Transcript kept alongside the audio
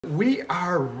We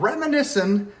are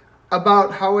reminiscing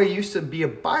about how I used to be a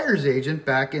buyer's agent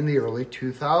back in the early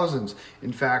 2000s.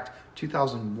 In fact,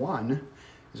 2001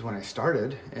 is when I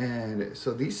started. And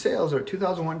so these sales are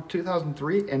 2001,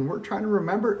 2003, and we're trying to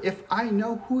remember if I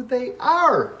know who they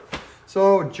are.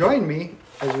 So join me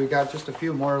as we got just a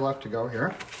few more left to go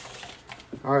here.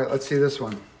 All right, let's see this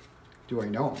one. Do I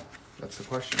know them? That's the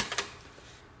question.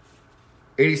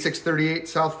 8638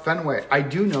 South Fenway. I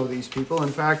do know these people. In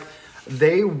fact,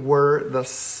 they were the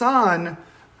son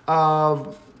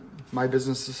of my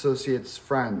business associate's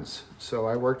friends. So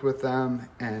I worked with them,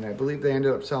 and I believe they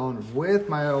ended up selling with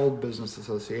my old business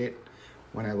associate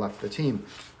when I left the team.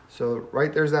 So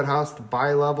right there's that house, the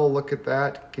bilevel. Look at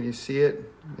that. Can you see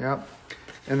it? Yep.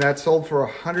 And that sold for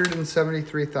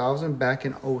 $173,000 back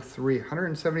in 03.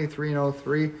 173 in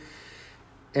 03.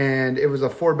 And it was a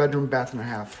 4-bedroom, bath and a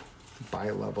half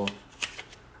bilevel.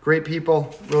 Great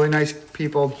people, really nice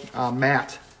people.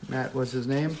 Matt was his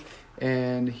name,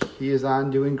 and he is on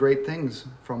doing great things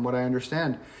from what I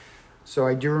understand. So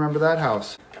I do remember that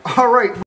house. All right.